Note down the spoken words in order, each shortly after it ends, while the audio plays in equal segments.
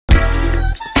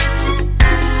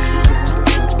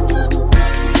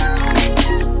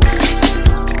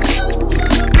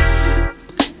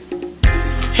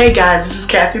Hey guys, this is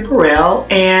Kathy Burrell,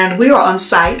 and we are on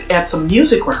site at the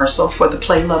music rehearsal for the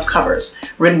play Love Covers,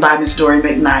 written by Miss Dorie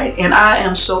McKnight. And I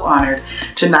am so honored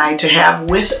tonight to have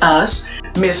with us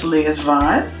Miss Liz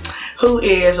Vaughn, who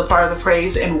is a part of the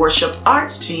Praise and Worship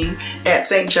Arts team at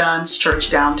St. John's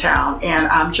Church downtown. And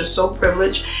I'm just so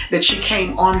privileged that she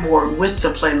came on board with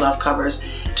the play Love Covers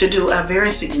to do a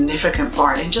very significant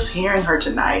part. And just hearing her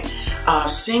tonight,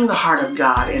 seeing the heart of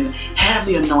God and have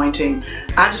the anointing,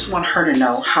 I just want her to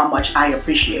know how much I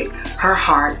appreciate her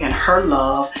heart and her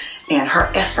love and her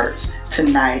efforts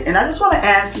tonight. And I just want to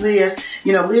ask Liz,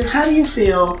 Liz, how do you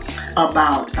feel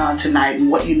about tonight and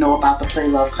what you know about the play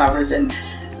Love Covers and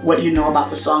what you know about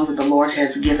the songs that the Lord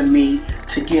has given me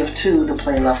to give to the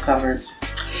play Love Covers?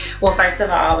 Well, first of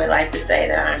all, I would like to say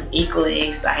that I'm equally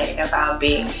excited about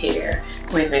being here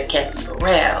with Miss Kathy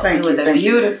Burrell, who is a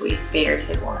beautifully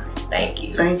spirited woman. Thank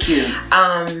you. Thank you.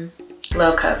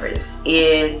 Love Covers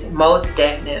is most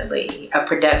definitely a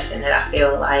production that I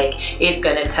feel like is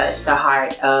going to touch the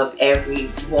heart of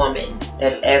every woman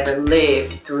that's ever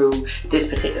lived through this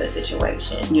particular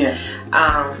situation. Yes.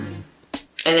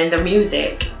 And then the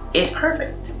music is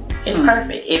perfect. It's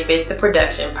perfect. It fits the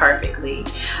production perfectly.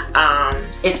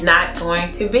 It's not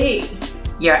going to be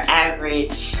your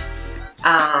average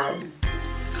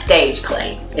stage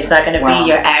play. It's not going to be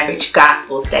your average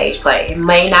gospel stage play. It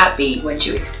may not be what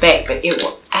you expect, but it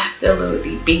will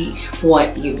absolutely be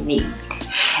what you need.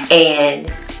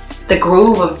 And the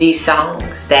groove of these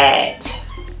songs that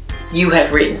you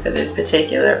have written for this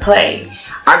particular play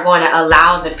are going to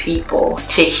allow the people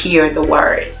to hear the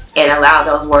words and allow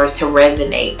those words to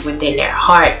resonate within their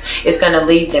hearts. It's going to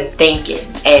leave them thinking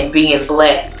and being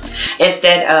blessed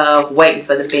instead of waiting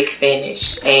for the big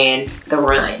finish and the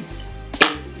run.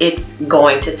 It's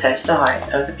going to touch the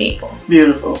hearts of the people.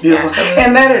 Beautiful, beautiful. Absolutely.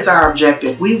 And that is our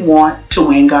objective. We want to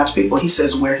win God's people. He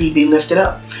says, where he be lifted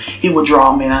up, he will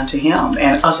draw men unto him.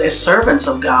 And us as servants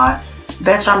of God,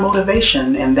 that's our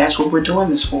motivation, and that's what we're doing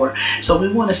this for. So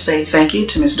we want to say thank you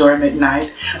to Miss Dorie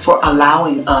McKnight for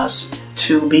allowing us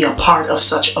to be a part of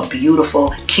such a beautiful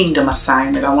kingdom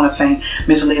assignment. I want to thank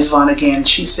Ms. Liz Vaughn again.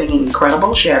 She's singing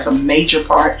incredible. She has a major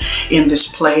part in this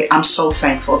play. I'm so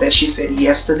thankful that she said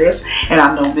yes to this, and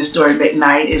I know Ms. Dorie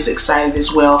McKnight is excited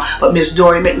as well. But Ms.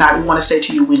 Dorie McKnight, we want to say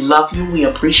to you, we love you, we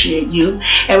appreciate you,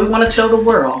 and we want to tell the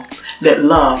world that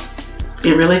love,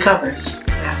 it really covers.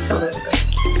 Absolutely.